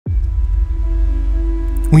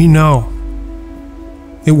We know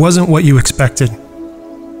it wasn't what you expected.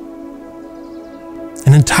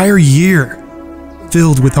 An entire year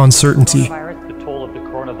filled with uncertainty,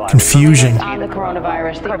 confusion,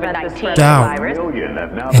 doubt,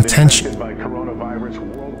 and tension.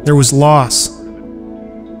 There was loss.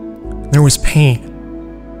 There was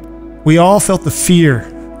pain. We all felt the fear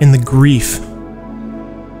and the grief.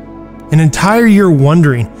 An entire year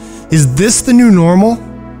wondering, is this the new normal?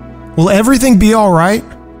 Will everything be all right?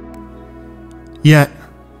 Yet,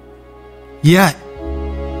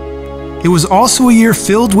 it was also a year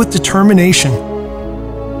filled with determination,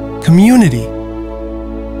 community,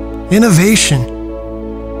 innovation,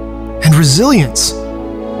 and resilience.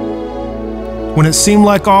 When it seemed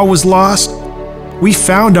like all was lost, we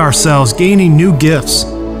found ourselves gaining new gifts,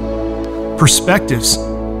 perspectives,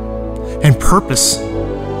 and purpose.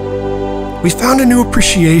 We found a new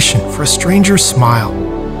appreciation for a stranger's smile,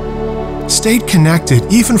 stayed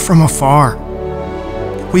connected even from afar.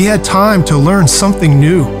 We had time to learn something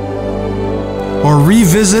new or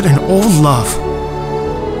revisit an old love.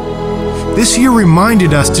 This year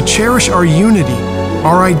reminded us to cherish our unity,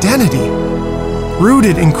 our identity,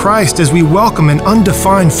 rooted in Christ as we welcome an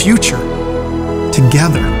undefined future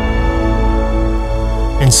together.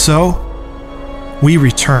 And so, we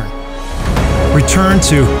return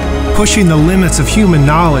to pushing the limits of human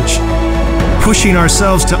knowledge, pushing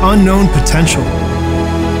ourselves to unknown potential,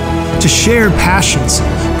 to shared passions,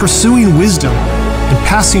 pursuing wisdom, and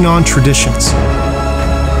passing on traditions.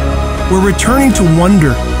 We're returning to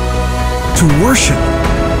wonder, to worship,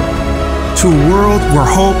 to a world where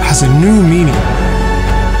hope has a new meaning.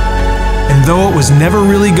 And though it was never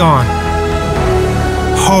really gone,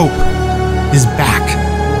 hope is back.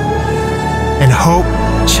 And hope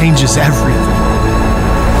changes everything.